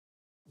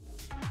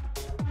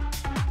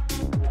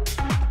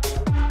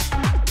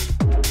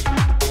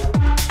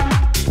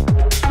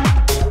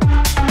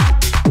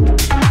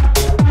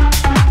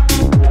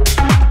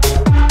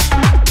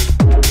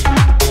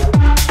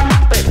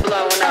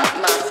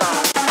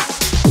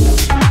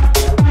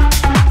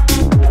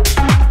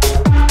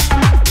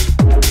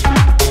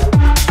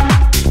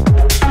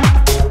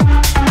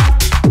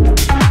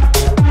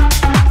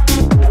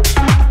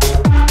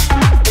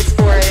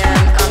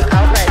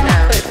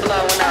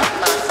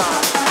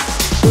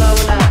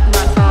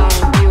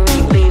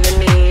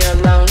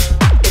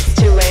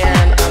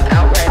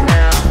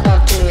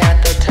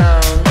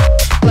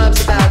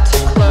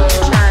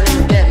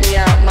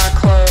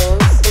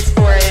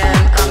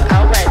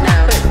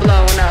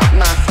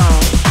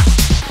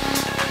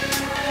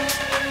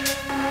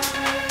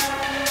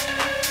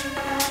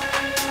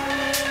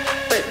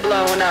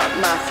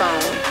my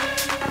phone.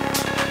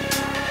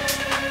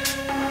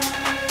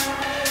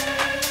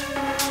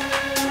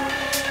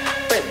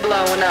 Quit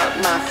blowing up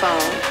my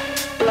phone.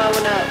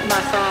 Blowing up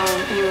my phone,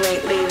 you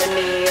ain't leaving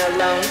me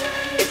alone.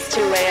 It's 2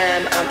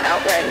 a.m., I'm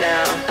out right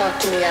now. Talk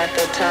to me at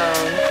the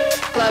tone.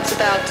 Club's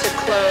about to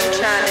close,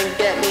 trying to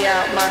get me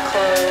out my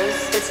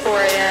clothes. It's 4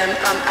 a.m.,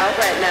 I'm out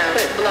right now.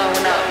 Quit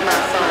blowing up my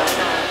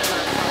phone.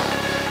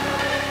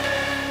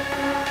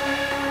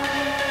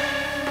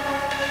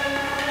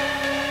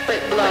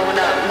 Quit blowing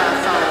up my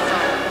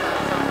phone.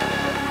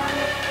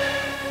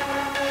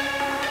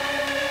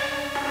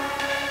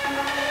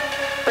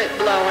 Quit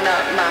blowing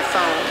up my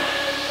phone.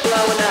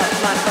 Blowing up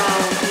my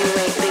phone, you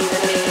ain't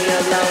leaving me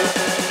alone.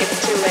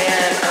 It's 2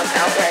 a.m., I'm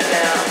out right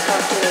now.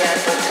 Talk to me at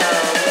the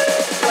tone.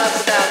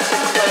 Club's about to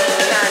close,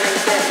 trying to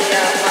get me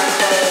out my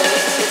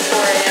clothes. It's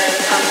 4 a.m.,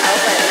 I'm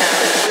out right now.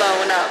 Quit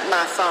blowing up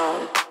my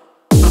phone.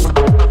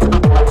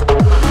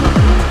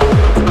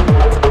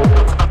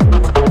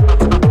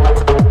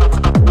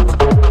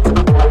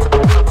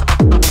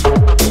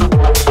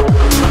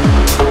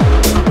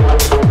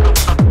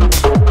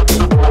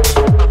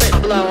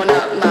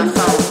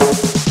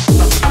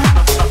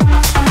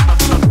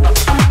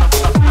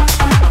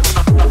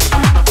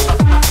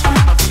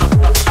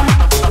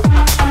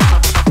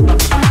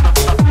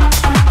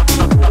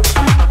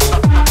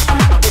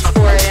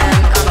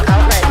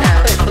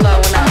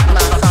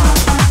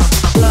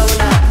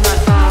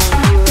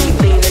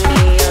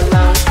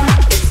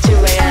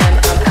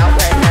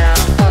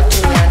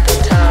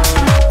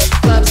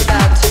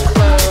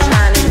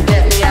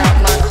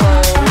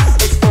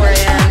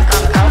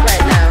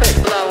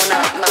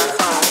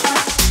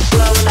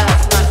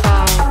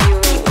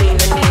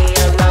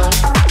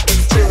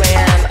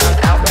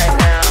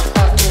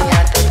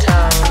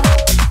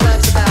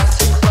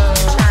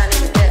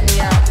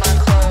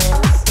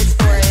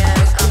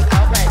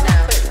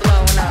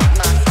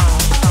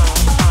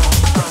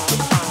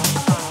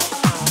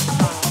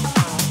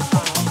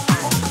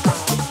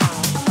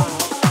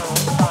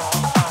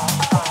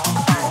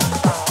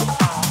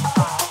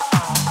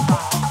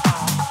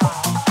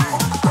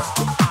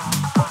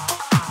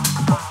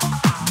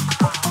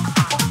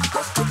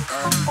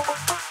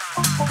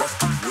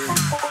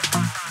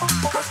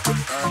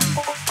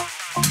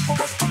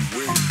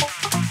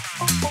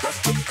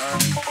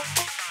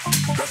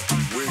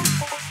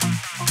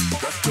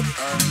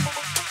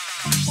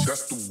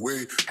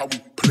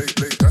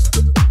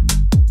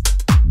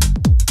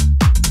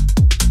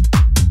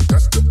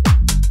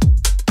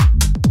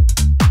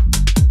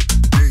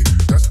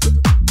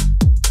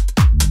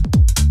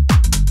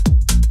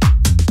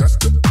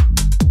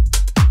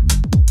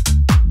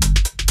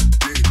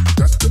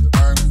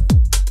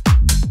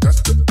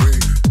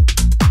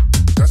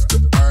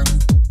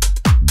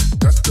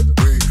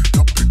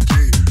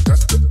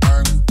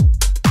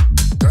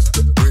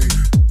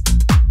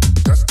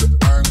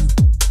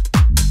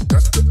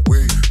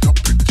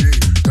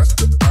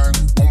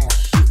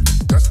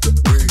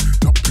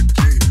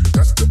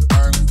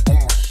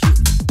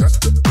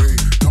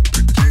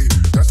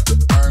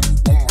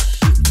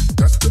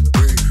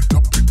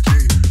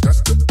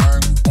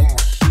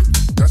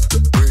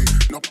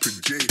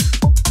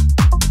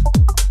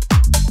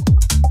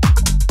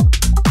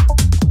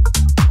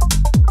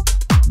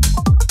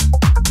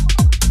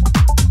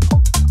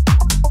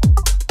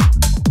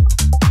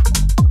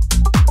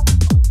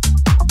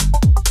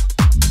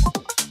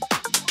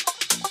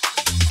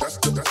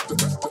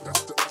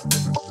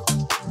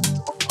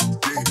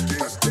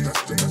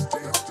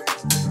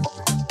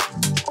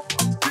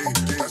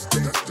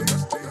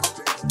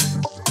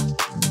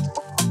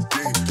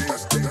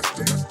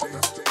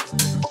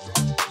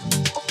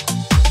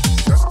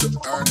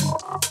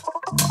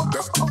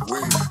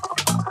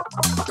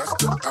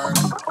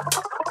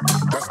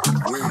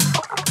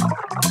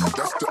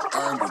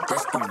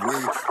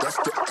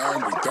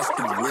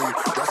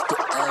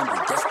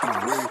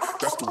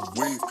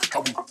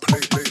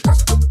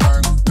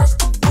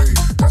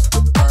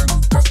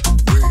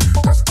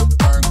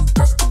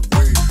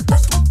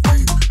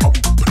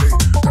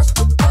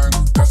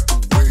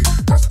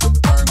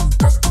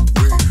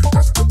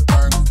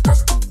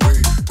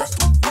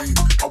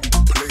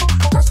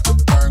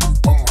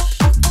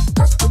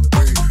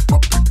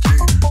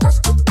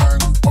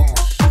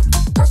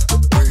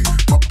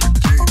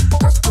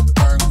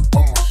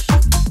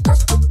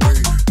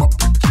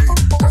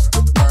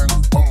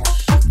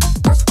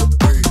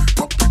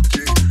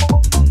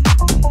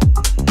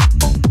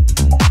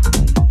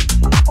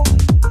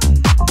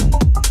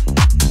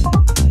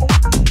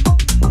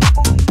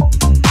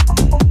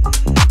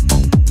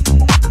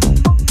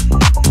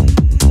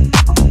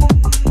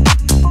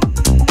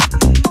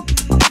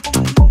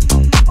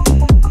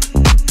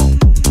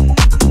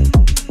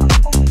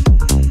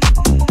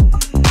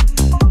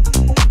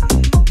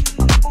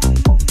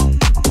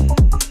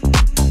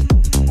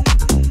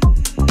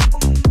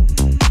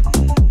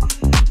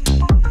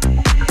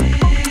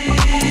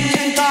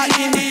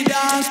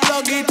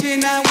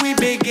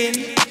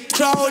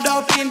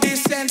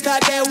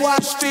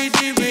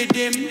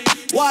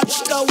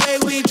 Watch the way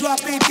we drop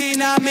it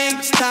in a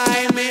mix time.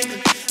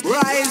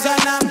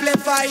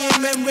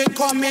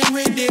 coming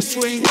with this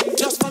swing.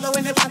 Just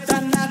following the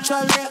pattern,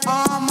 naturally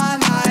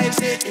harmonize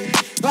it.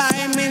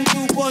 Climb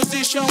into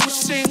position, we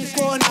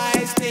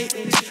synchronize it.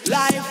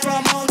 Live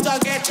from outer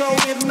ghetto,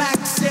 we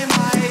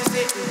maximize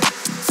it.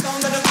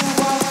 Sound of the groove,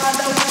 our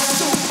mother, we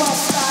super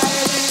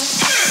styling.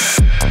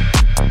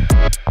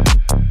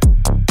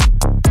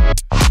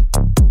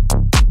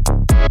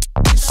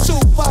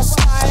 Super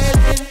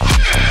styling.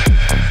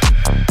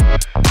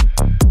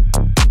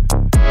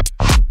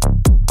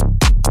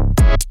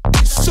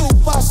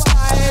 Super styling.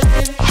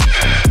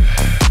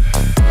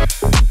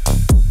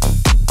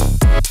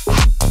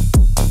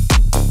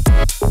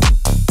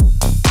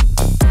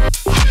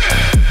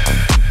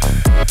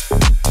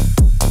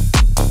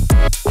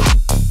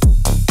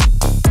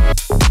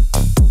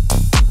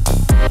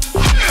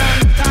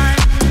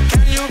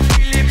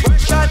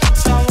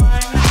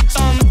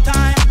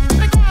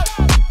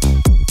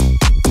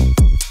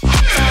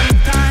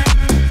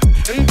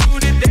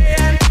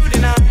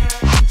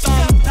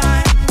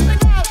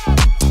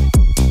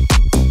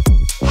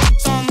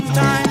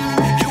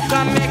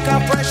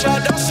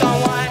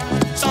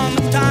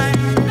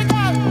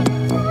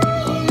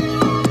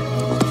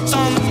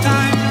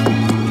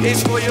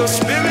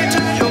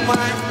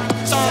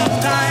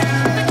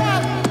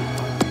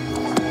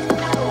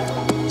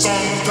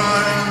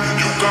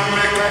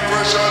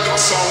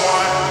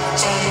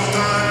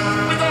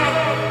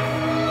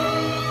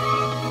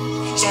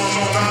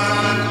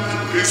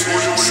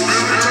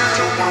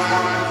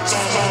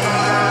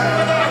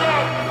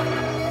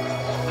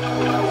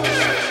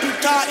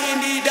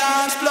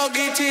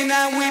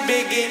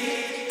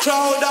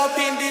 Crowd up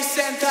in the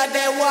center,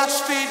 they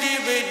watch for the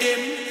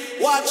rhythm.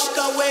 Watch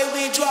the way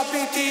we drop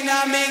it in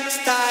a mix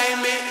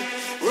time.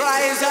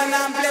 Rise and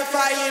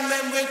amplifying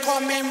when we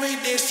come in with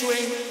the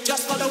swing.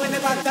 Just following the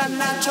pattern,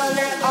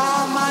 naturally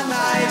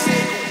harmonize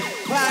it.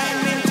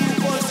 Climb into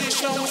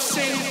position,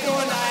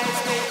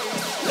 synchronize it.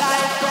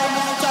 Live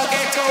from outer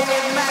ghetto, we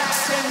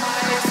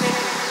maximize it.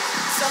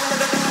 Sound of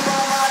the groove,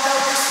 our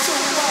we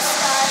super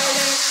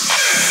styling.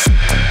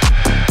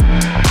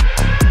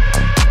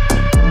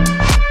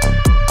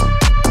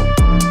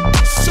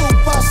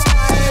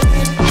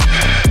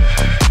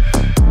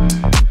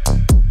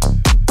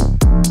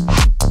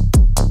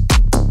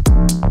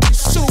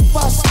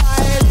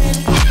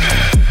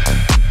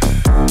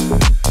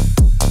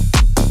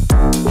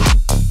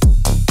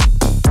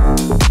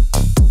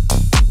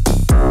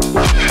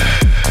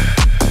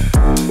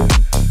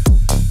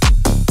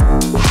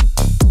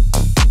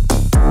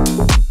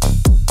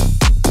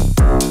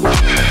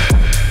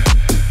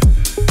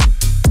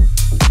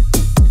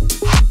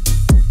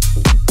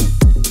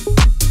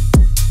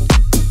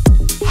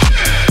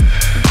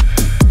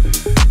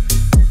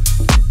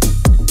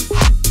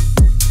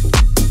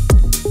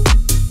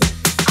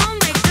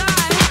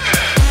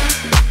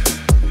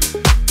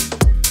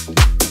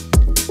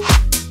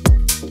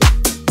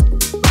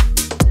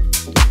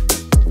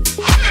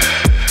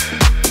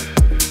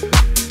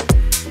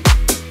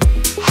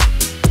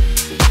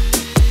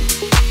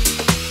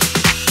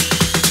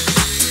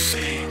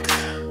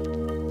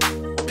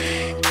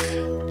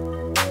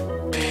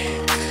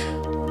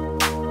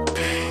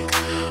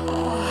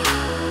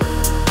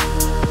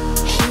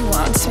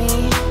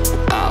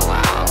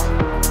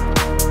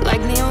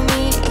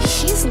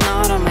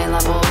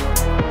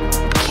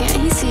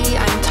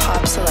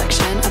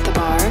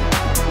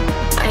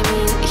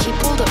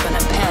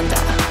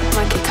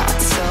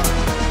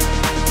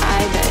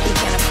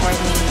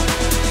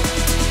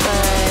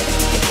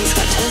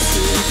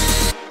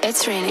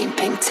 It's raining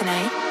pink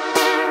tonight.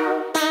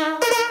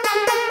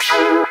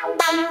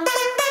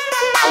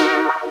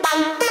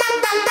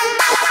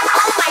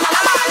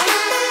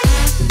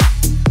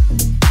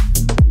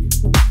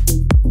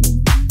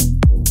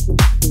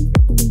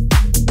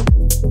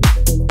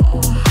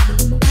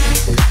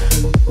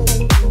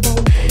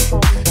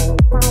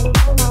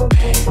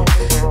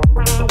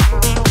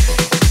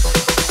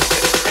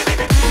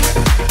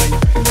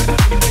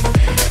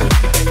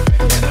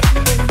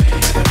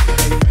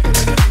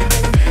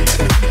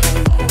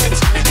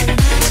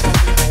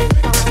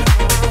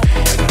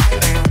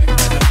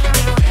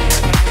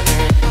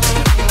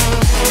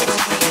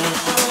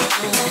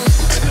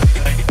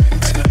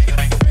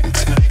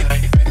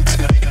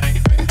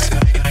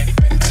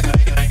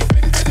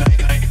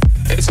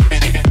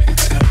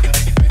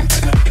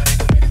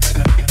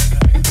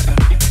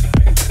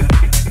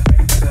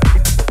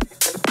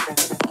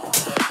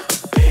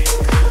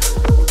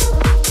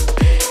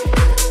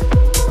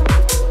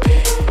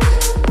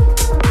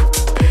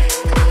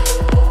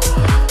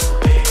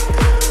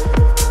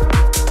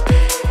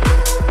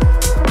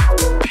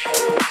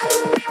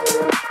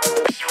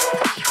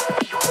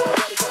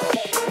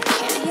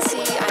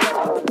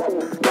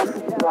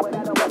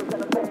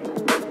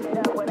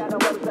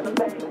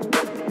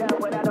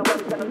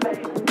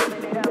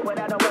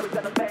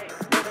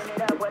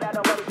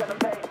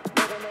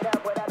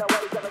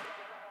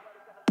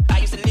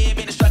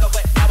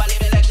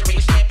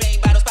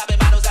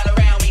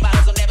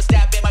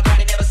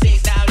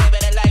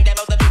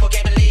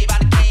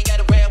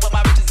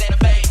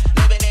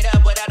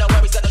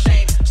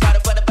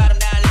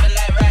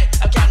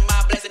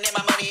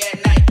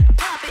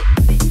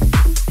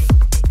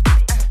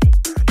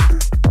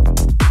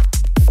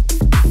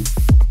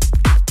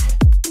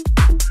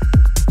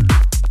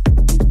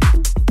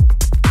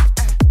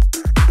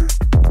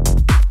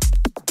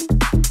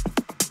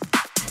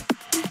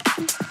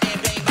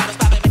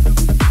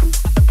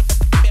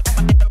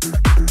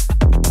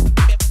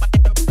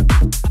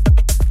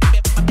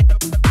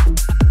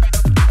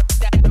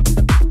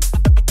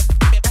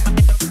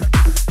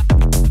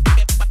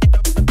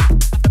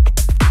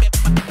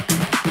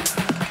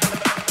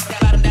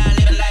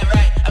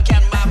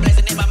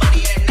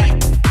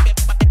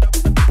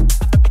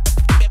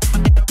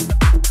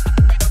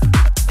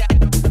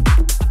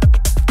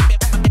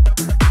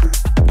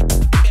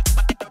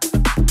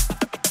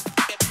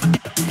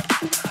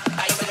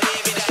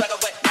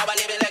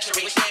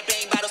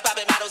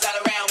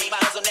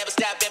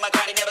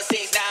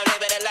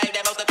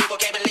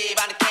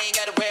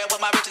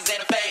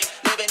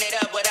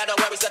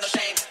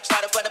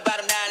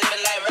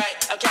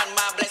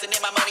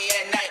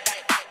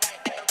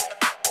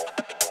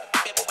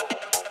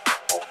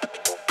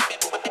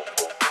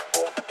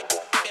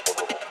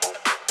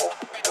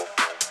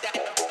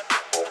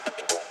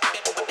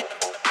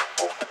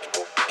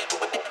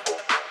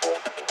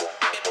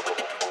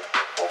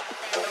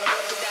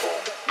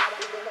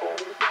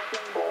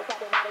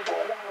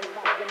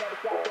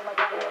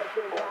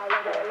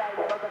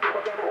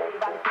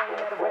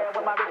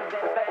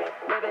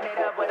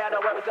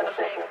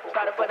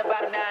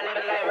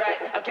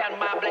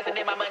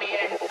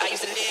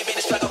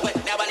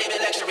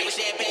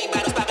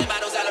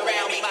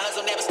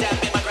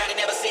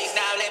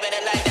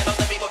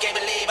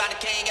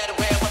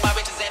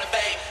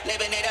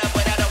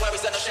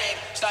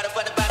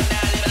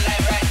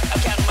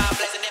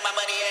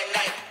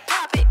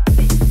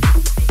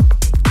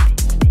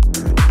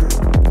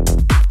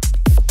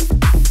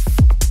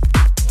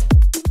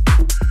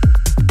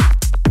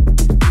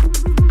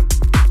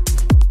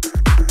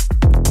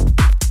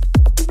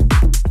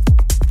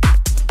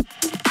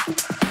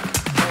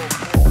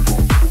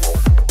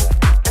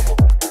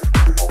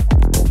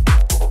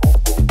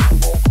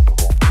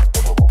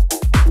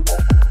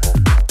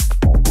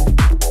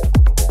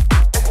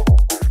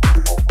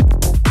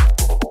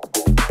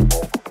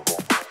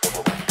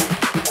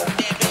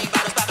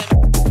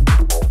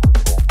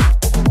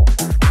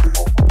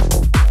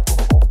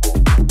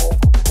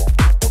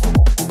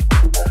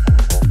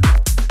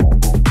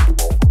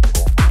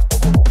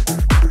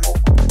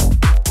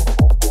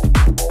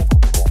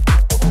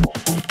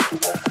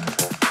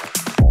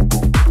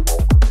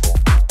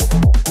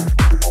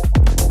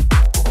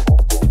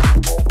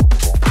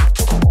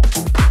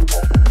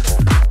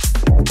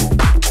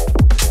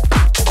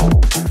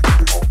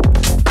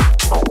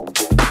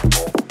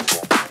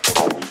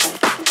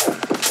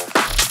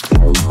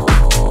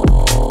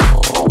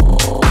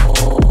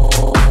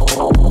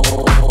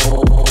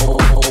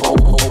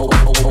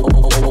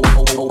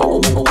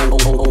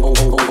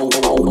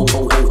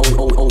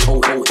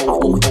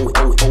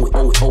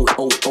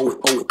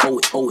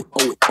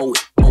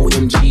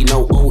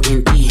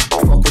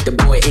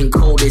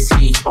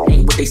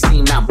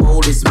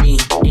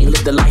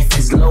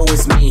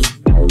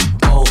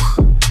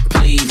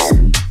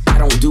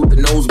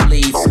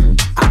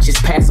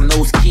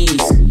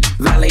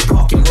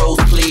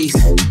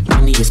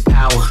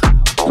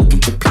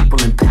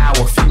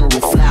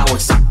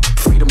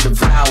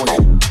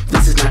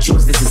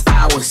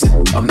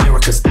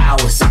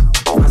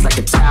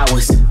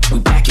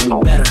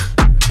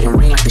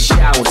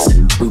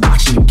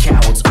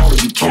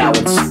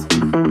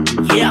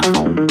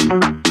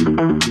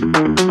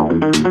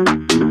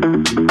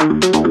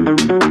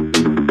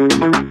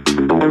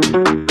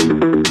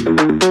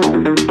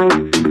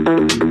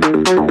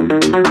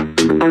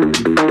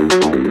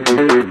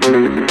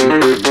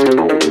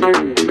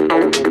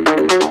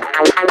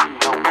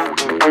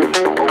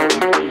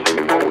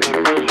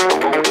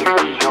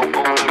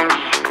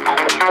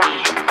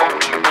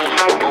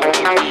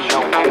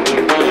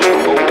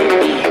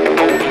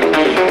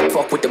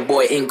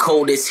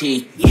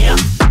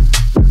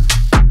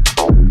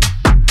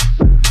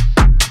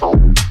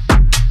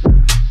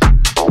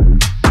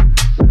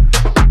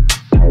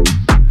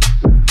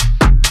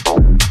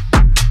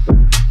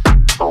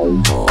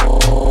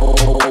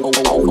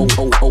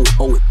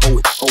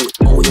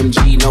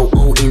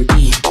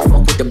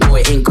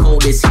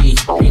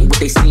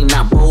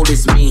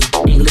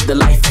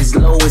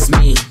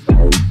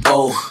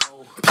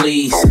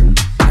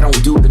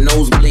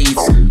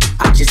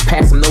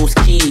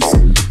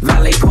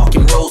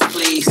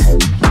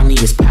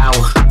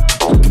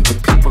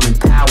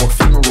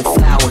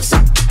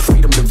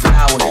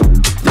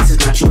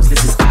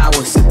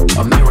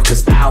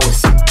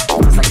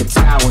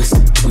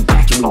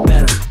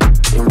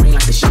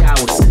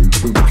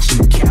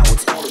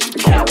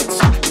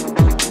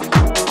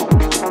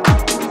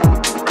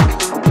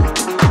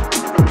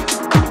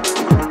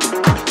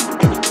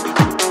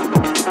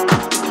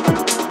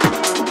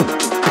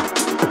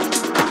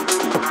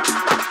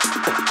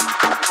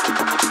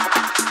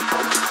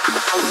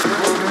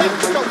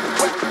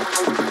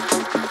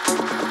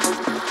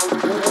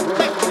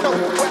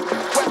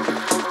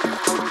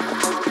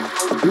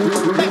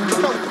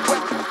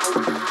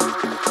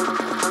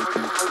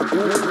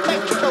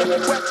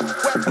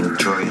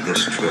 Enjoy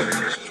this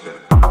trip.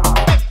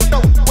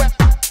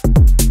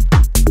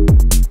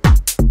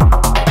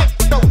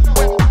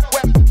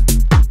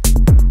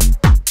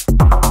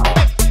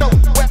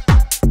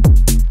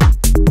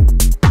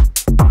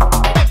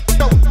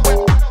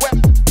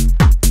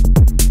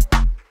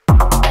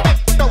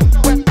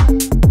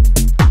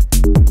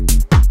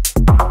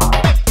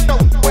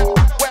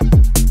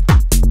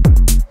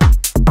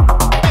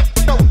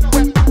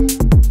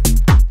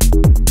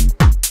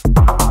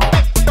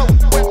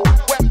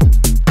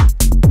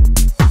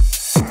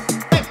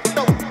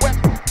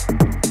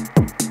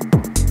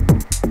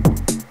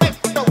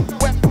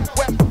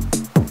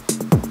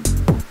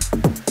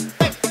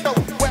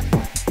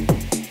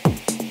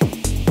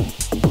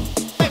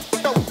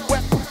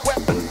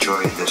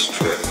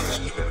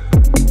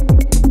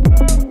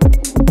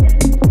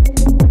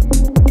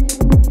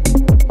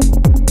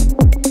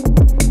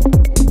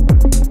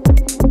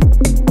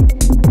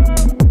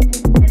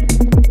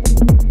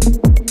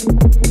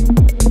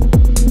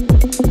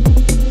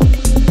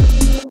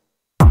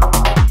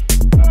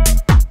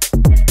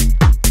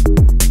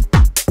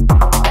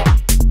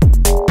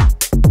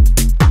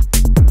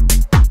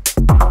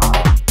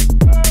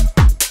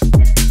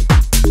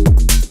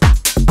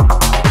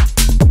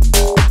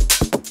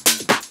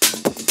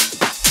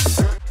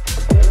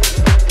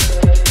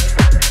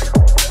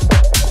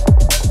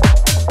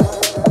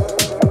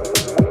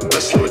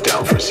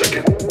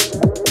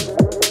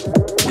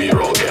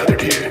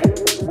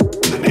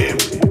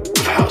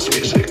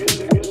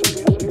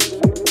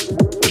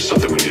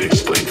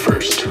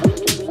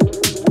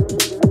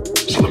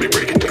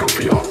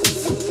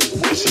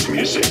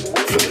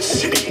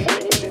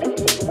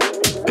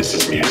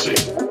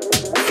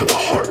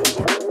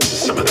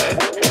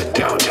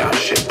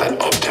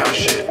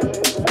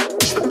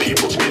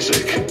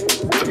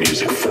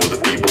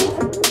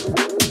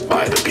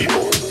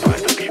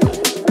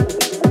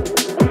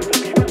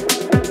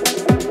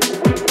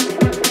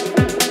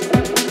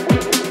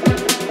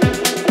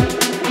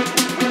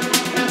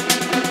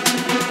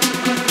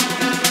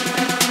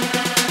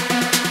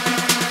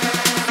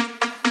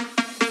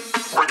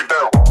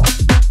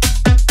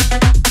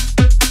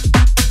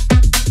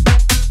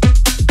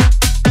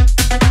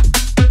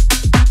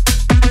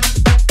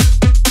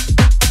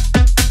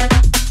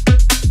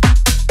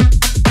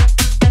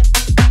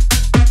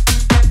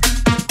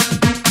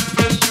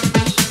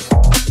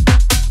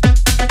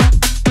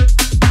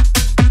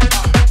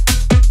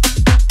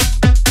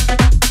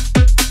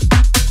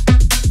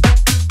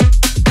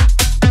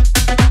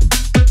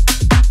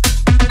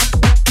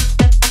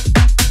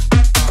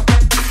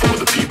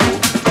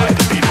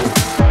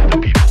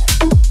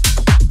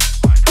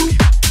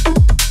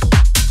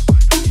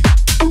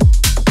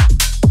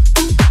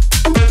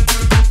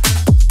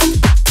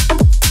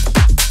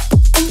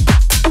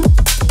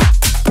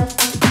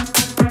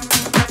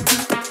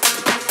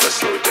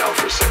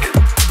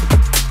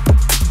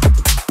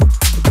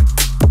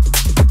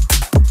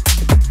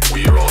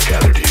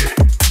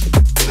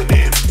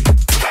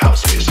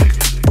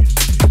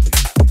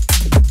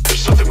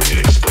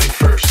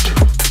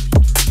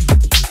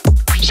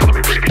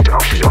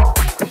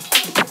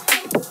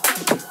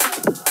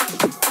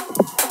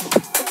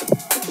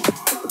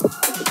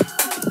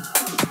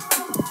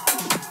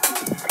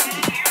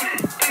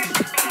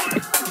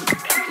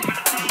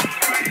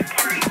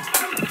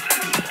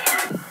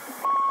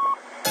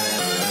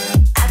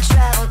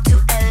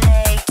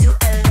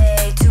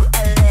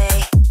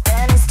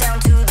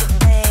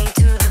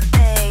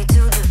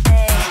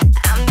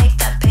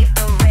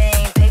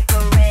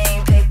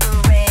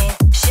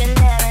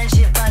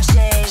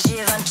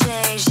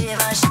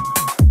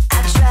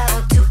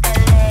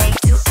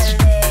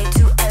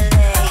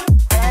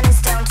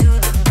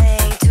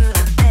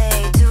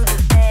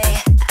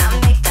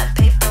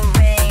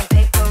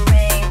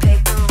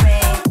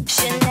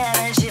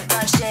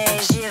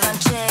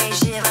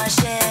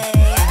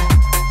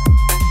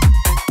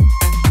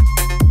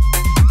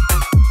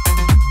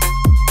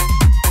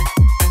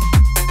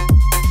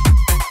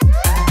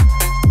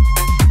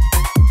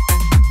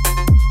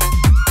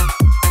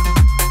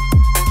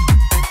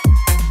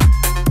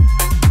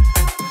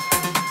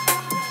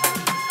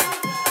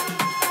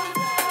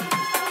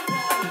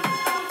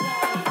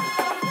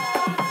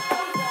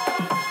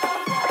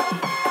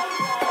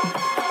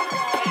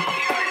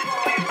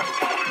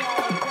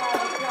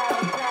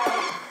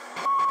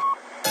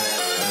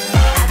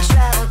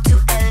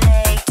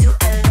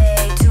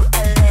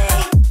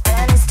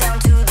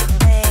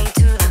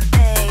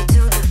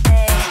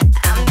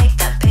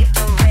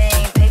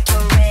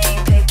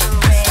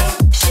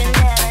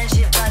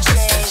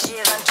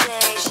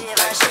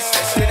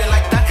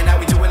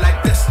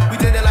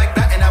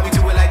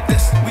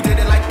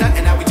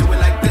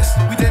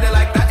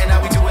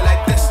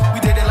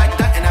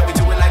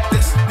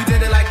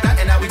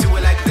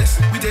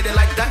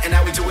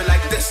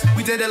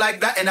 like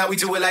that, and now we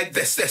do it like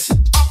this.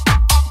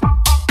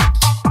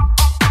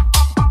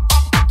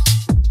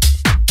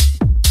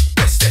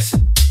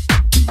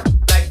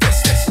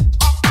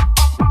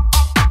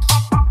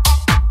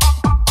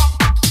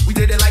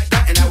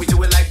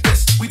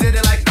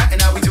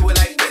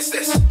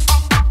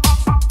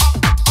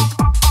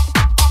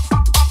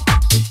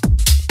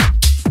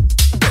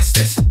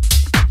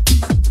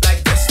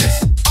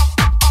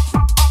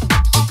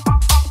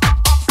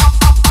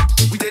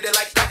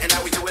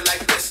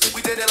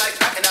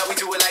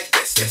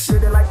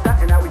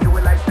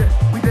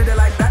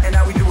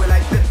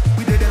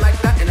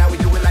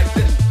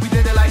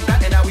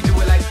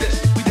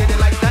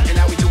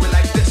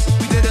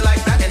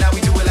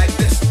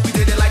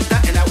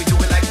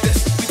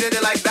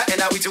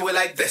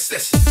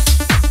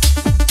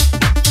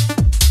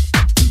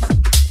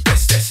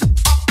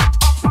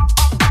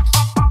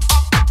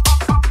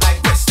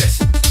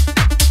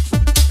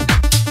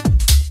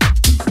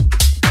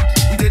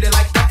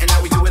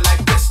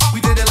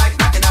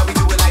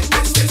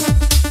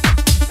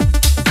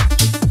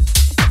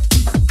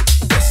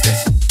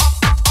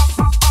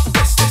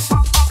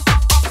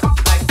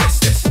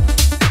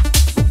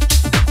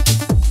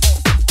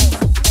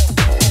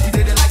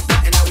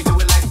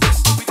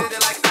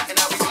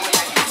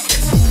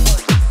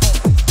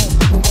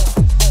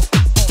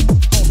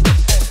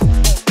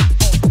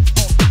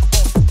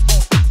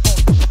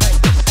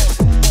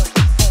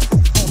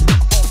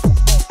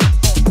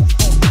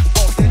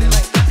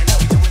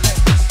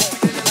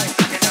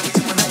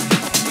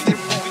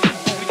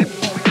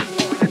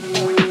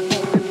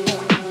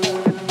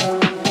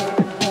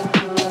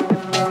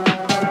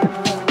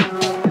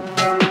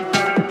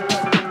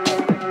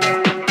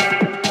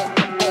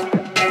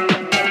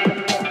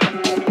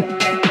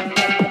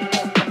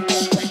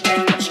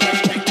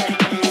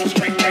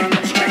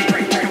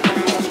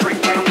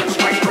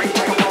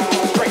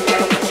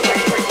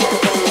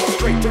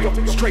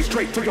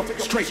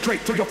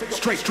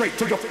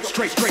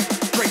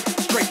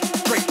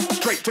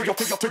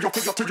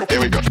 Here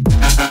we go.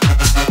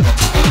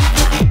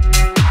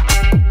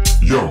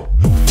 Yo.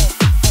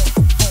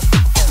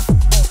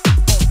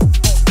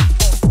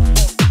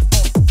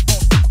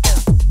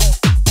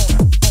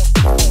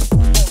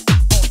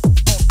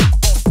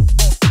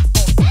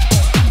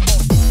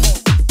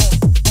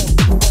 Straight to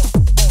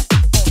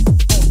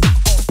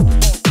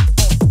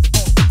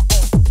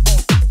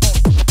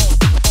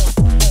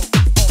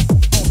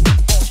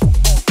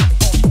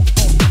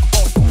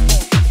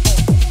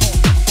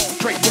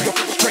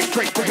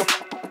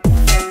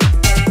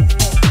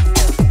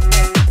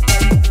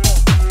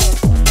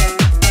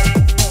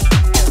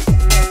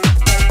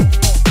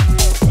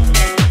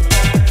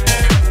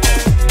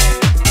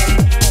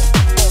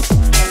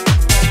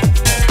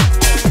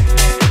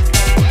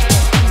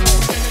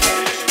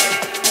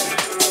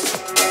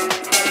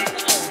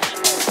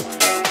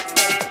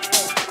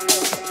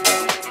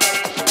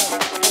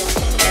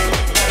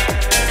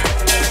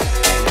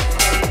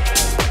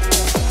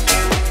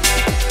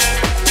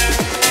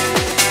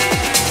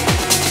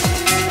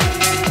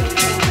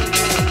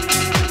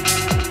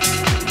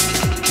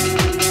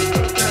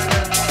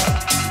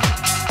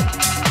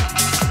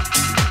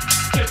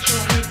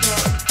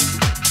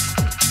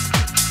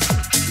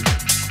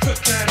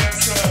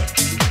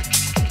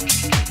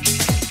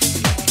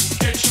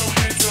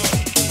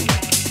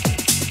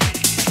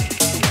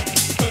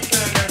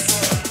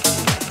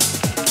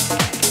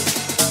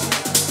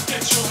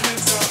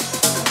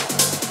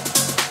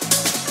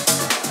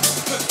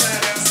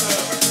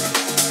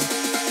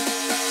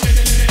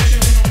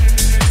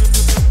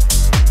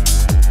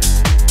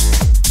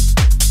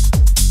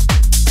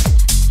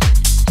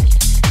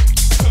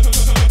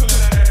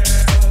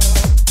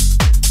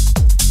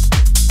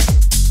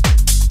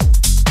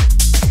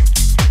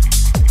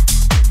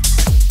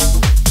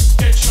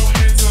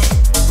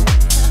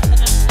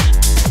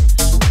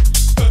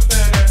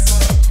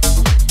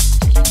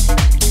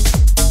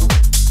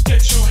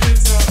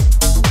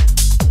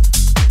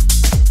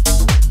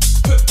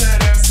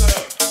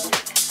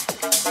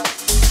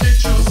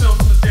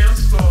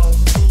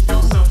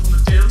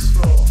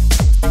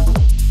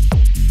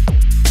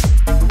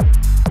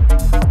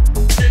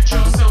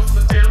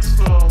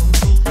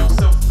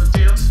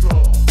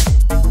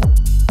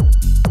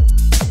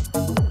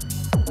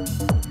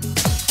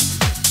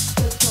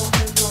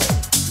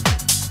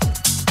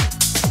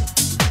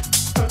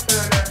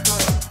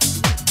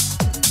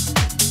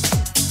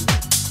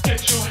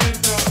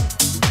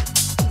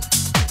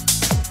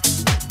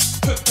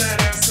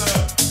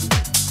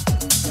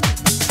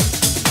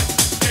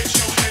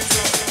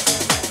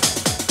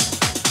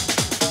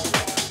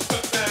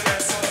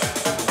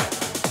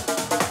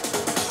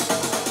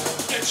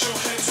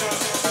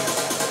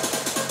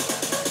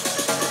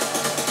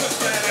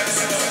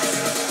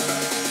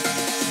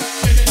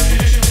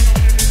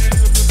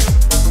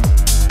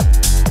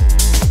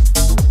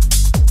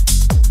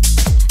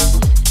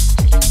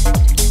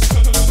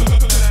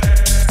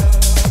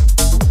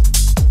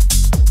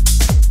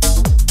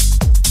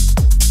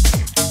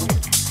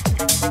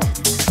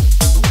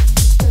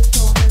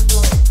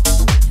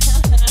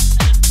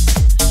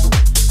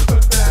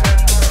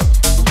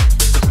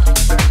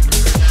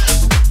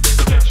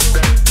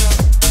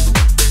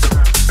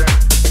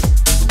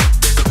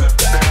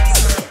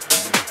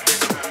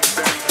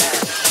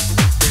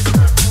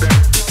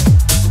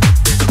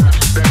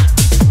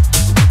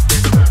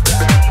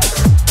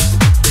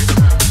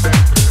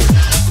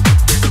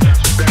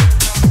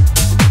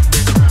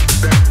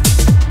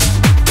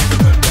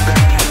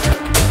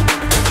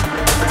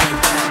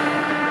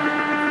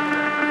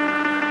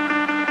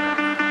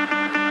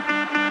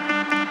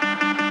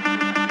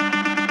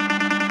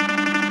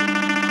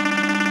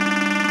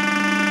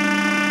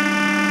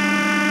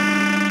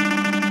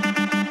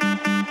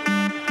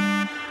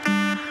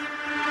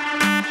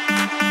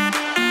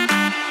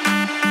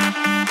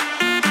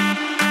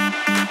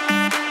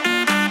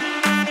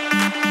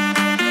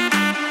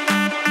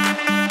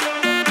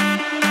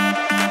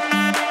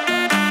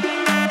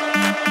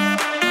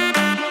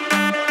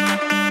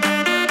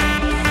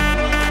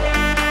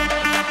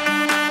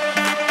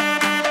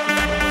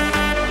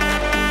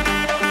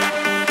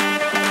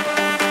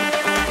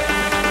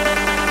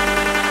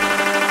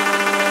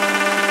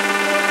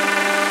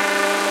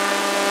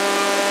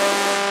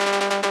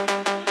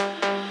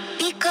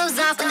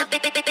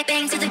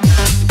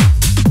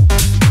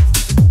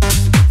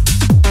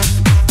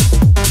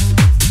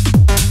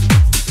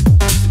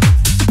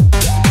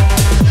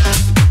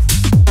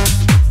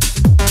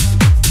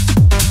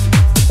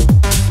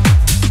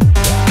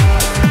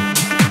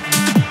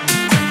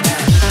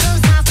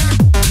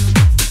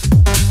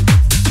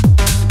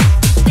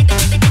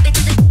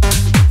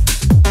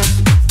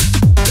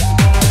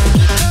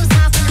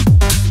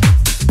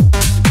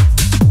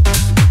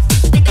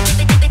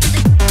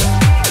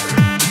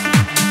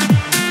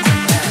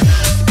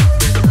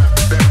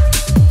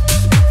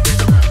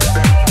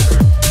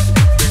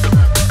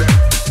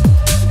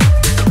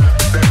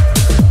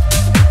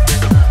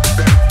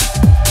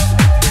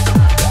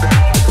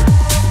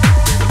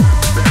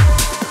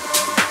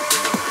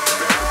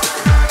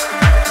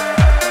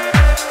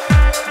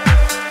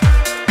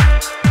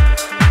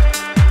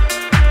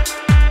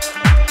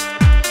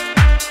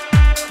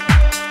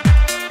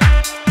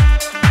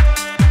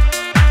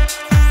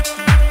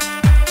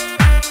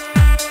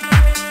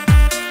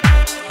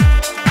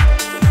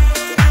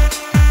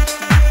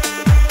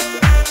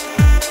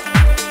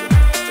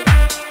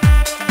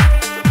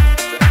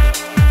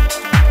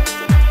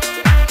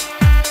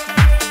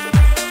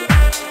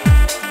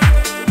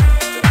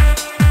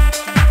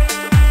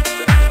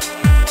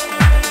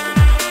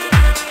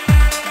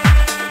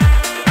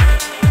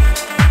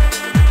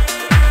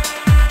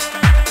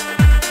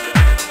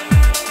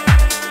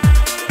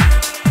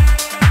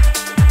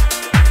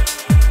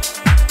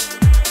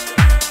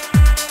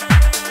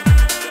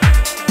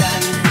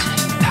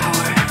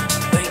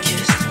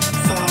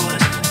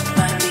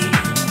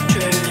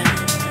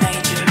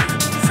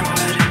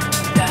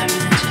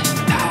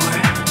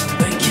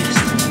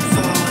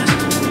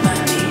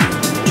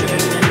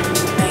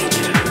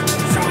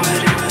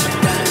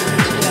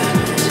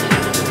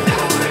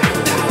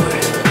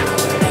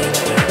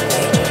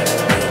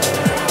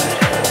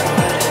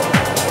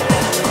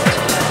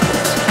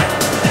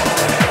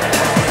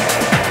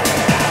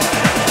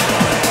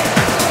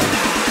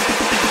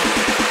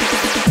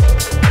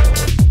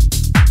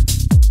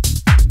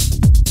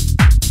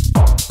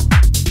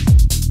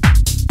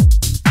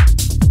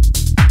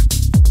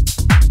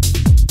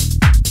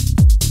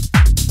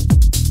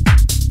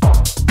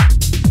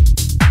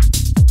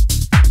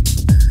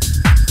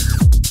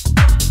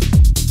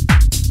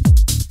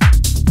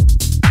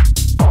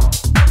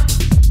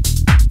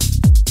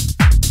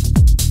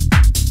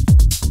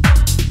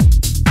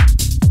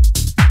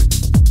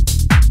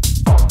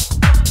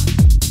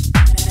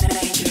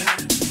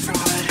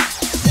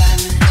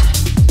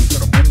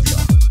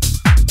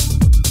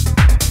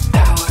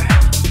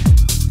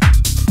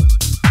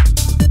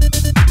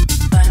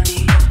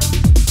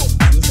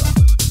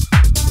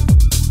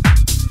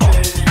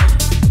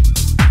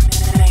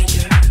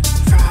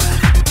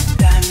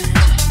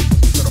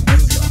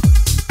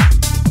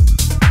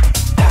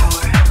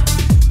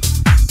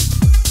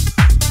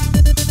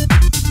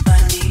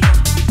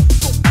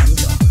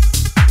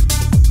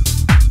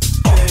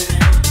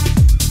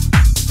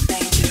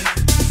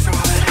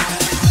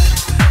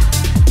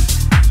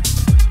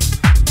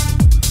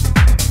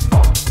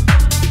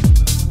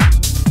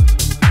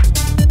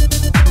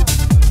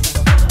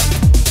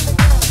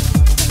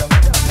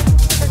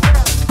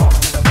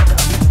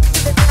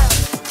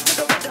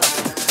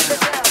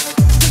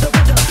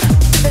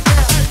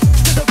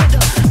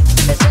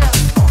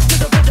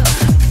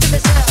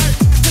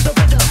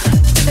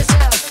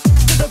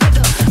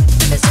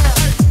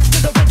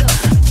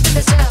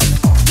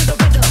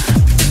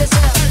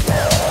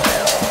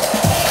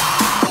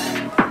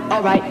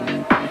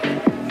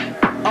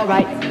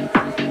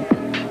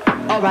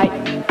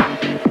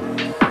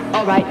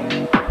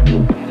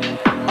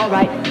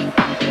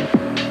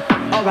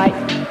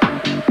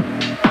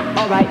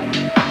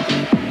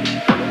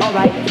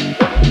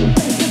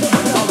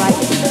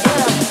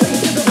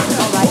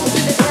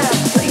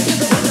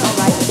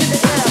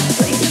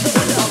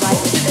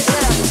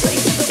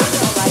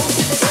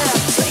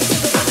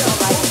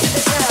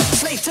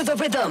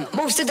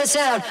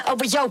Oh,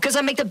 but yo, cause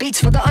I make the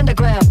beats for the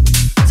underground.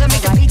 Cause I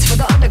make the beats for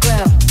the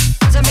underground.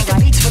 Cause I make the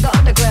beats for the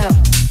underground.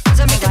 Cause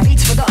I make the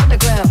beats for the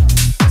underground.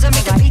 Cause I make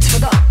the beats for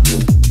the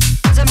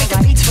Cause I make the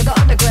beats for the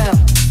underground.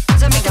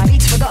 Cause I make the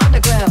beats for the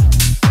underground. Cause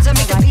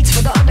I make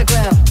the beats for the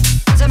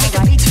underground. Cause I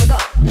make the beats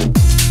for the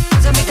Cause I make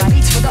the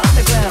beats for the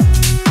underground.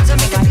 Cause I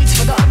make the beats for the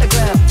underground.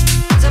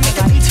 Cause I make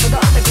the beats for the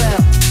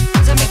underground.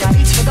 Cause I make the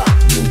beats for the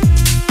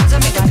Cause I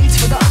make the beats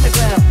for the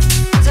underground.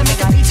 Cause I make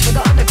the beats for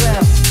the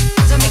underground.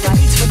 Cause I make the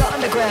beats for the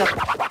underground.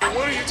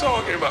 What are you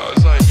talking about?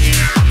 It's like the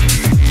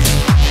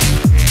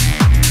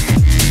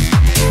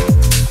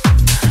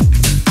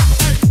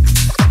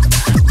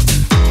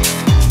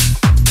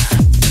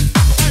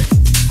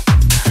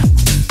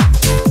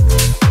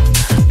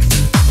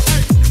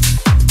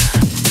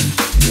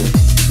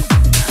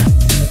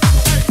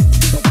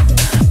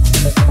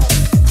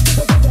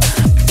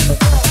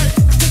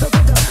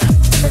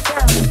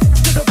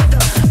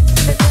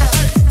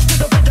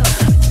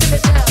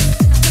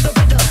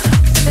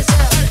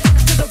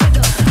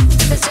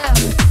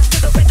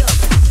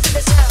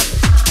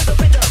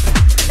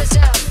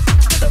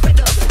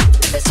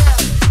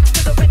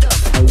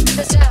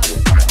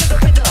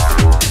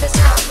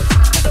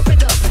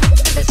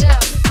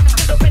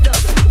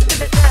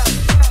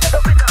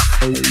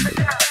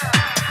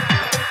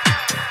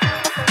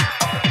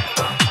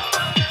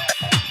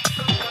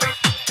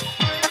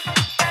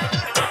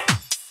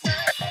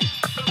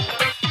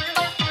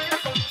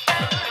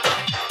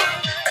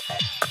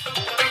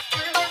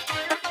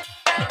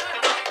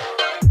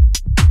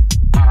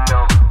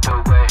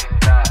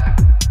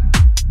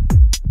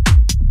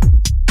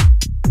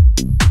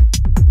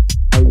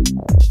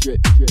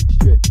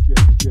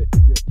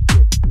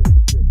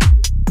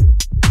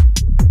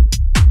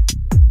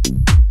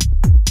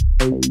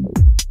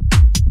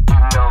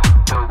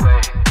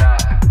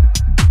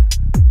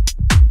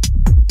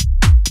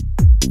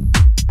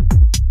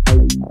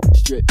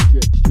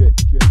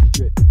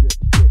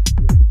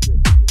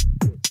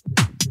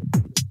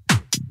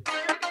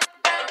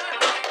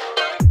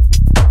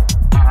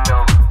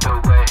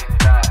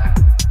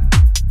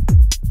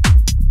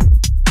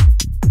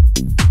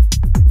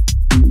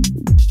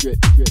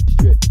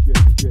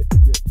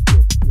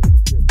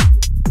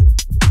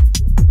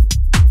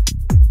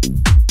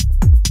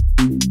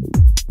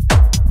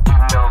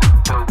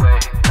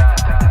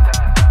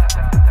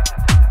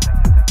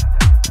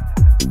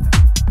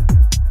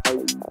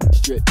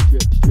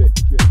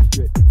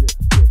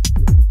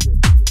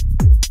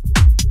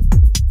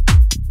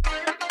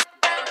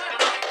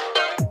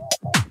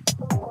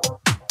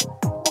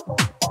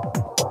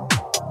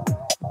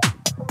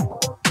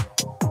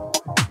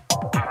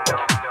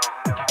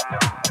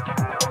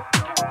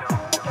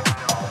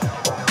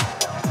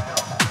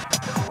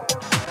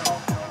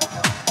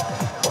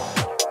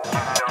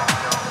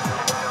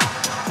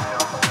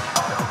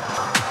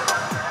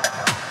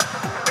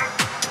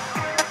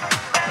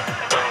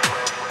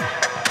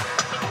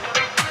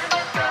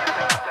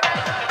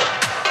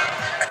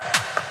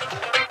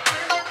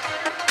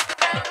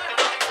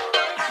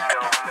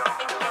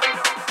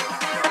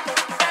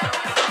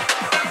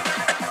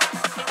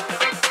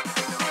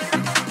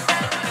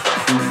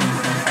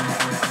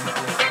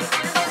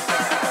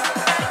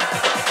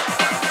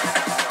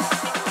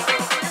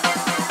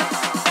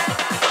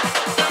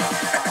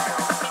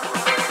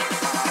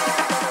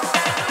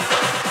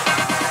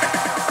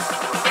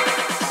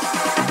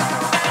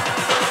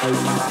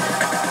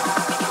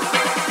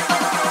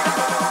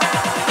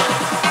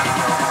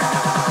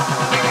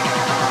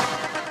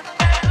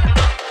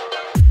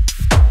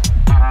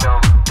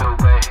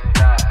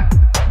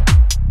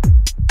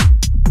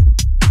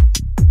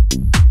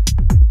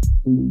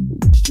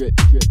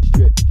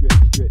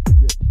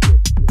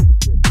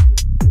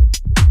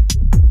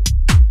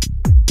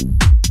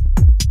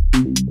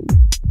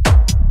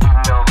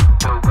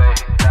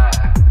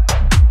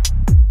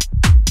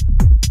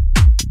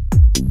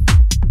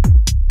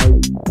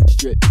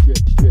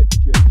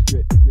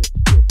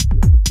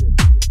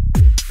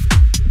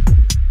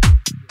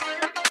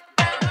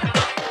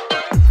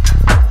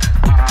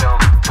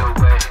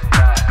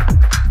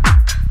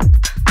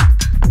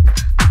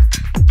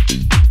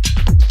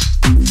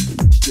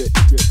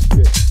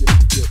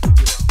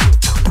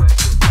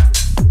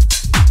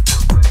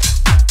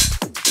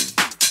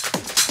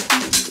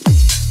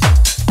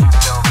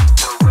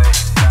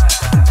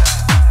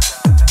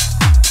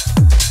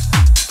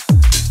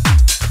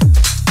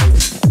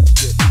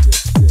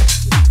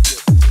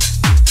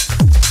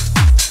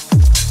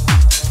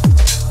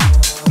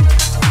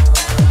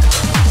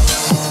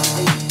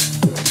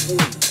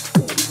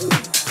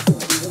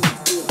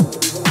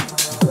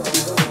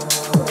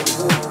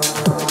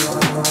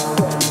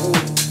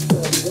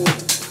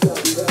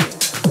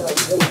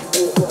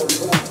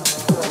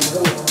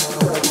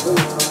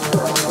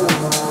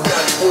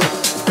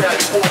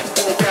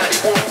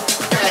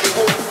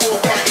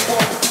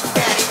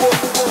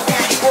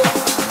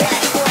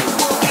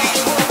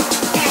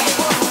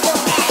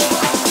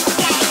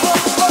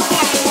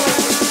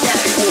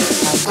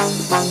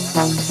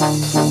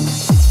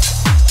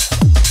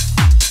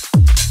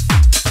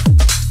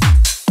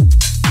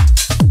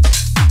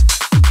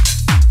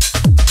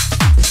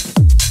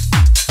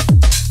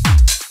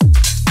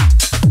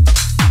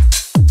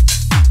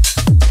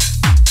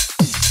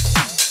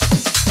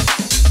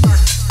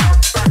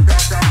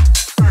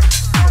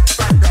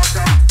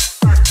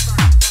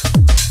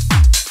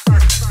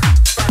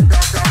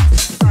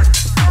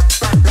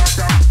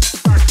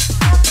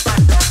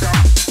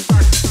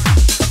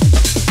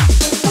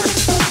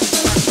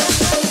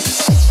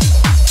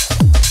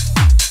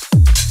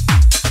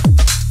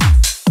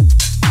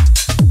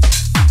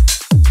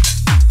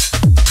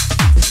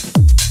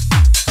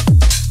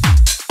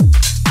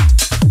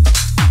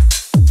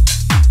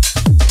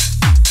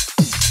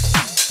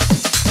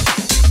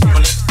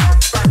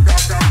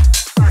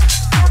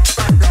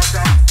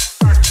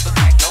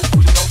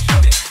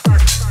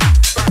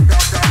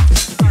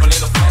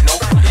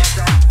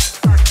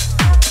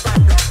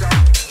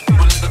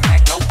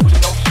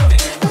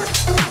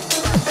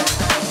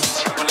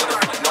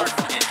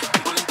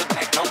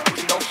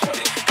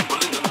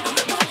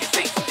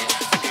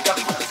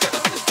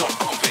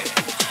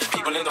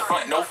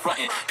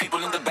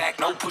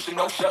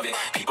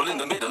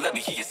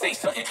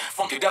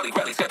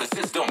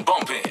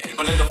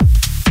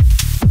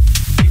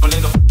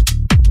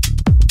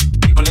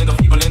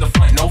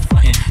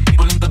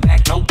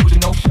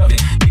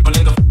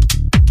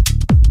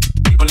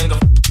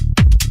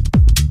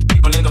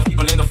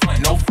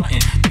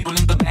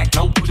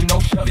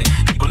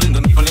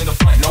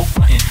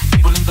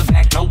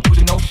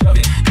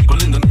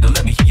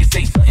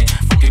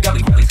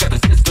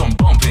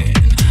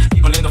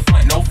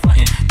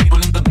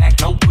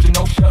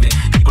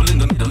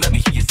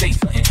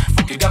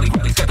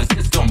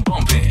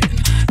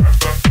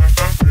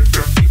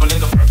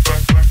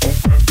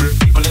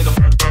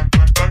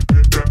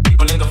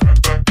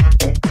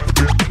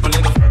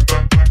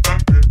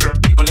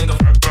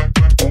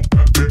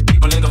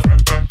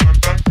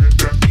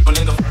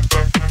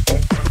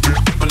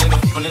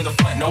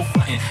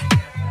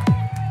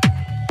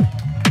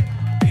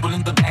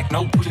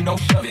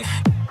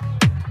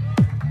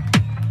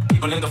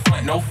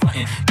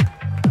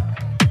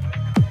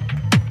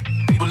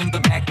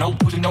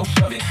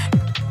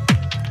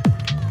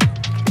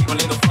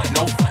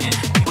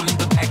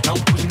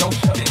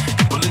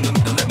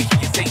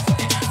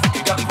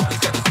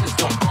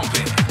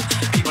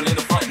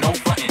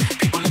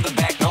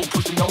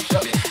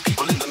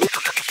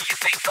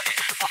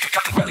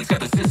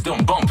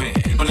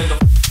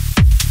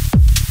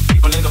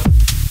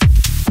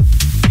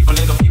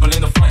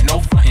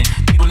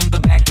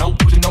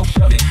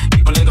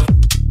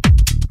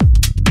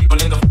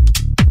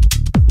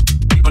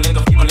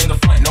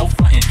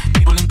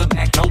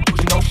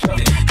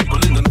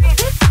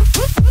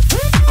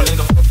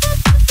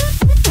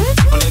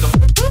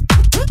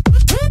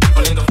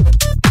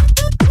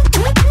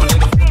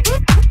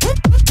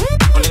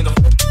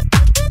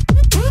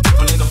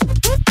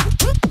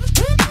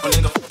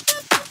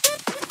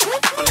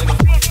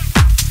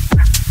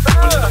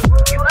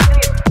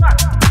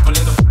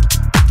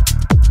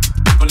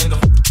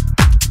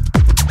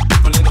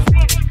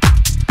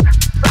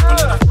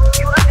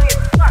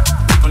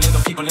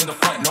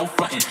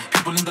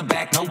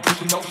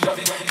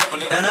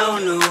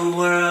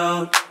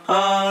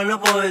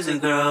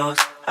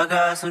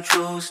Some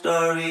true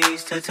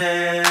stories to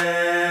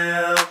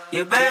tell.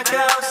 You're back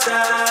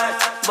outside,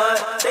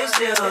 but they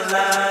still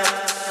lie.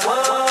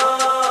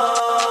 Whoa.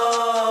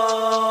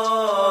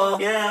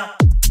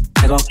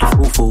 Take off the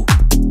foo-foo,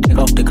 take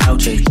off the cloud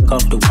chase, take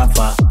off the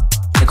Wi-Fi.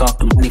 Take off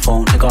the money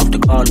phone, take off the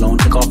car loan,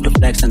 take off the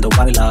flex and the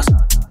white loss.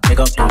 Take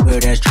off the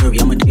weird ass jury,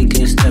 I'ma take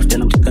 10 steps,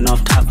 then I'm taking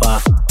off top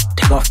off.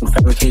 Take off from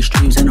fabricate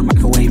streams and the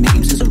microwave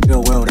memes, it's a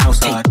real world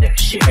outside.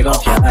 Take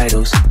off your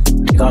idols,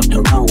 take off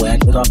the runway,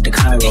 take off the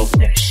Cairo.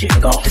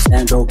 Take off the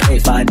Sandro, pay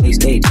 5 days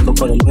stay, take off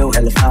for the real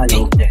hella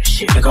follow.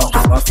 Take off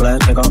the rough flag,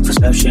 take off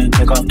perception,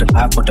 take off the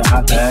pop with the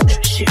hot badge.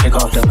 Take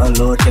off the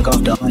allure, take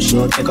off the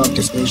unsure, take off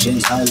the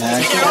stations,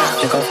 highlight.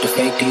 Take off the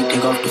fake deep,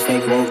 take off the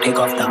fake woke, take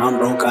off the I'm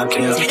broke, I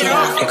care.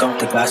 Take off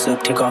the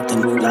gossip, take off the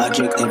new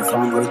logic, then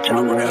farm work,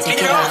 drum rap.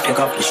 Take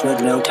off the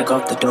shred mill, take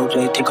off the dope,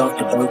 take off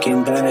the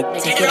broken bag.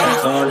 Take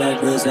all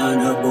that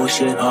designer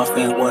bullshit off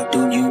and what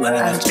do you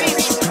have?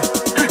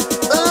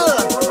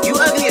 You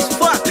ugly as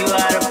fuck. You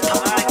out of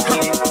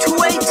pocket. 2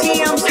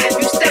 ATMs,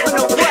 you stepping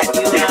on what?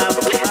 You out of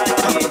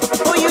pocket.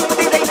 Who you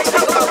think they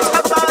talk about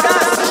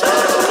us?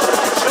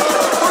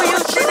 Who you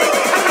think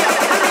they talk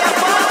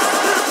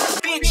about?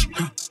 Bitch.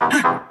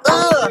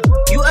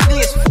 You ugly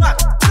as fuck.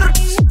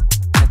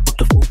 Take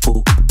the foo-foo,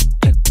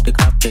 take the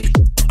cloud chase,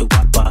 the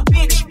Wi-Fi.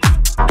 Bitch.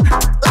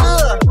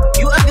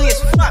 You ugly as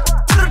fuck.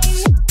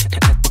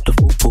 Take the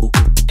foo-foo,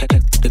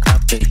 take the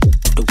cloud chase,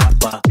 the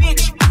Wi-Fi.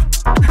 Bitch.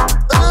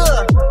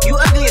 You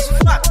ugly as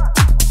fuck.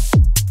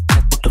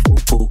 Take the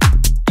foo-foo,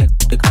 take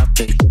the cloud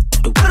chase,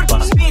 the Wi-Fi.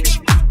 Bitch.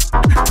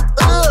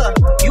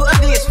 You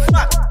ugly as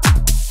fuck.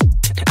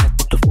 Take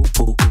the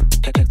foo-foo,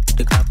 take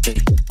the cloud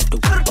chase, the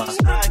Wi-Fi.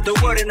 The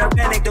word in a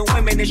panic, the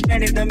women is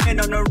panic, the men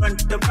on the run,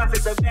 the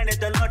profits are vanished,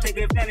 the law take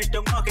advantage,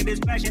 the market is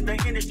crashing, the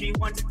industry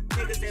wants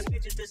niggas and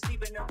bitches to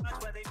sleep in the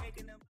box.